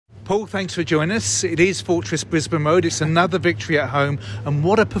Paul, thanks for joining us. It is Fortress Brisbane Road. It's another victory at home. And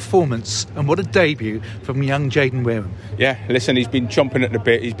what a performance and what a debut from young Jaden Wareham. Yeah, listen, he's been chomping at the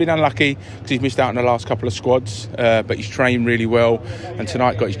bit. He's been unlucky because he's missed out on the last couple of squads, but he's trained really well. And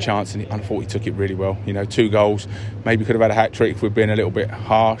tonight got his chance and I thought he took it really well. 2 goals. Maybe could have had a hat-trick if we'd been a little bit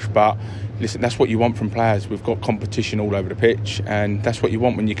harsh, but listen, that's what you want from players. We've got competition all over the pitch, and that's what you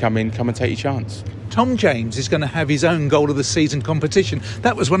want when you come and take your chance. Tom James is going to have his own goal of the season competition.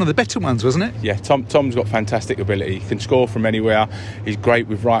 That was one of the better ones, wasn't it? Yeah, Tom's got fantastic ability. He can score from anywhere. He's great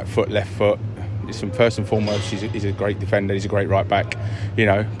with right foot, left foot. Listen, first and foremost, he's a great defender. He's a great right back,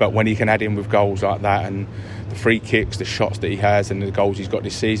 But when he can add in with goals like that and the free kicks, the shots that he has and the goals he's got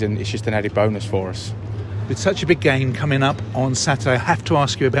this season, it's just an added bonus for us. With such a big game coming up on Saturday, I have to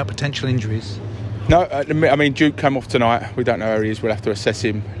ask you about potential injuries. No, I mean, Duke came off tonight. We don't know where he is. We'll have to assess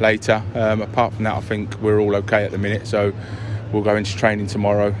him later. Apart from that, I think we're all okay at the minute. So we'll go into training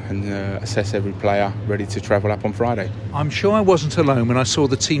tomorrow and assess every player ready to travel up on Friday. I'm sure I wasn't alone when I saw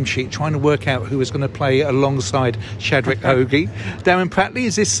the team sheet trying to work out who was going to play alongside Shadrach Ogie. Darren Pratley,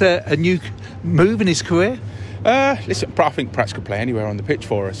 is this a new move in his career? Listen, I think Pratt could play anywhere on the pitch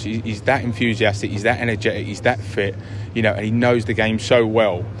for us. He's that enthusiastic, he's that energetic, he's that fit, and he knows the game so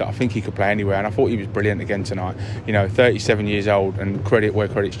well that I think he could play anywhere. And I thought he was brilliant again tonight. 37 years old, and credit where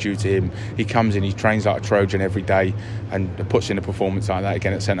credit's due to him. He comes in, he trains like a Trojan every day and puts in a performance like that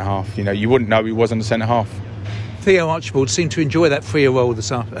again at centre half. You wouldn't know he wasn't a centre half. Theo Archibald seemed to enjoy that freer role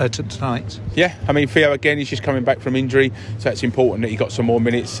tonight. Yeah, I mean, Theo, again, he's just coming back from injury, so it's important that he got some more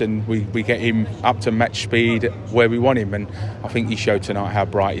minutes and we get him up to match speed where we want him. And I think he showed tonight how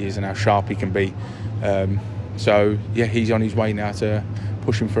bright he is and how sharp he can be. So, yeah, he's on his way now to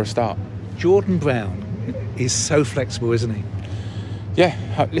push him for a start. Jordan Brown is so flexible, isn't he?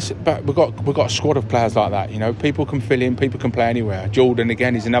 Yeah, listen, but we've got a squad of players like that. People can fill in, people can play anywhere. Jordan,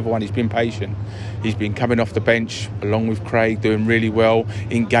 again, is another one. He's been patient. He's been coming off the bench along with Craig, doing really well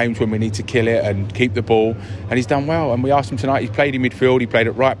in games when we need to kill it and keep the ball. And he's done well. And we asked him tonight, he's played in midfield, he played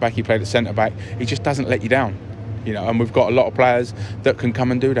at right back, he played at centre back. He just doesn't let you down. And we've got a lot of players that can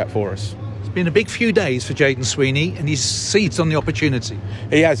come and do that for us. Been a big few days for Jaden Sweeney and he's seized on the opportunity.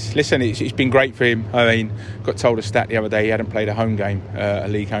 He has. Listen, it's been great for him. I mean, got told a stat the other day he hadn't played a home game, a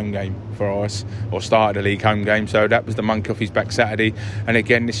league home game for us, or started a league home game, so that was the monkey off his back Saturday. And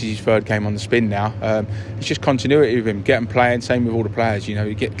again, this is his 3rd game on the spin now. It's just continuity with him, get him playing, same with all the players.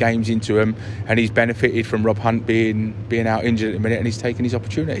 You get games into him, and he's benefited from Rob Hunt being out injured at the minute, and he's taken his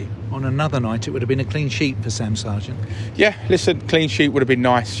opportunity. On another night, it would have been a clean sheet for Sam Sargent. Yeah, listen, clean sheet would have been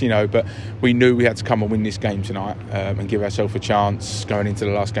nice, but we knew we had to come and win this game tonight and give ourselves a chance going into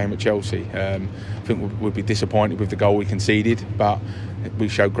the last game at Chelsea. I think we'd be disappointed with the goal we conceded, but we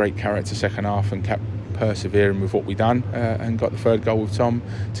showed great character second half and kept persevering with what we done and got the 3rd goal with Tom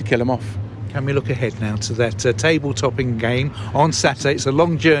to kill him off. Can we look ahead now to that table-topping game on Saturday? It's a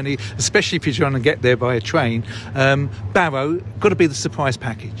long journey, especially if you're trying to get there by a train. Barrow, got to be the surprise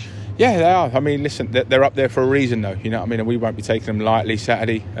package. Yeah, they are. I mean, listen, they're up there for a reason, though. And we won't be taking them lightly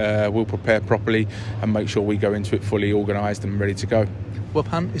Saturday. We'll prepare properly and make sure we go into it fully organised and ready to go. Rob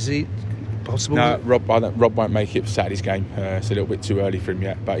Hunt, is he possible? No, Rob won't make it for Saturday's game. It's a little bit too early for him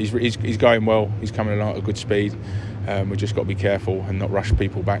yet. But he's going well. He's coming along at a good speed. We've just got to be careful and not rush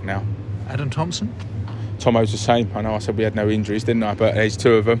people back now. Adam Thompson? Tomo's the same. I know I said we had no injuries, didn't I? But there's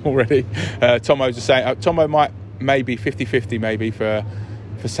 2 of them already. Tomo's the same. Tomo might maybe 50-50 maybe for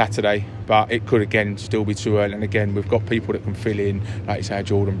Saturday, but it could again still be too early. And again, we've got people that can fill in, like you say,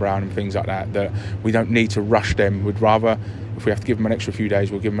 Jordan Brown and things like that we don't need to rush them. We'd rather, if we have to give them an extra few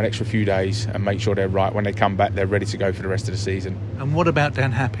days, we'll give them an extra few days and make sure they're right. When they come back, they're ready to go for the rest of the season. And what about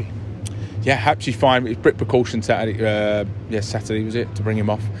Dan Happy? Yeah, Haps is fine. It's Brit precaution Saturday. Saturday was it, to bring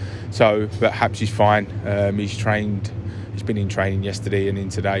him off. So, but Haps is fine. He's trained. He's been in training yesterday and in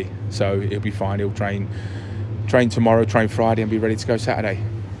today, so he'll be fine. He'll train tomorrow, train Friday, and be ready to go Saturday.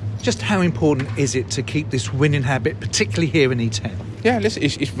 Just how important is it to keep this winning habit, particularly here in E10? Yeah, listen,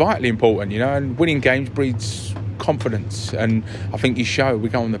 it's vitally important, and winning games breeds confidence, and I think you show. We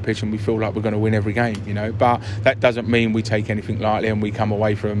go on the pitch and we feel like we're going to win every game, but that doesn't mean we take anything lightly and we come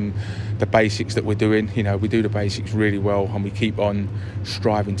away from the basics that we're doing. We do the basics really well and we keep on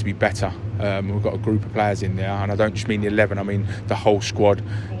striving to be better. We've got a group of players in there, and I don't just mean the 11, I mean the whole squad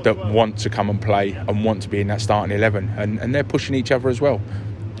that want to come and play and want to be in that starting 11, and they're pushing each other as well.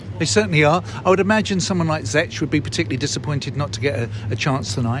 They certainly are. I would imagine someone like Zech would be particularly disappointed not to get a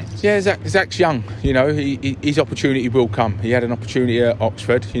chance tonight. Yeah, Zach's young. His opportunity will come. He had an opportunity at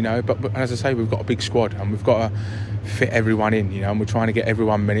Oxford, but as I say, we've got a big squad and we've got fit everyone in, and we're trying to get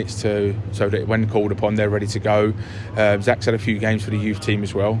everyone minutes so that when called upon they're ready to go. Zach's had a few games for the youth team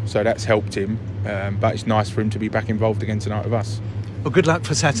as well, so that's helped him, but it's nice for him to be back involved again tonight with us. Well, good luck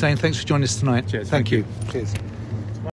for Saturday, and thanks for joining us tonight. Cheers. Thank you. Cheers.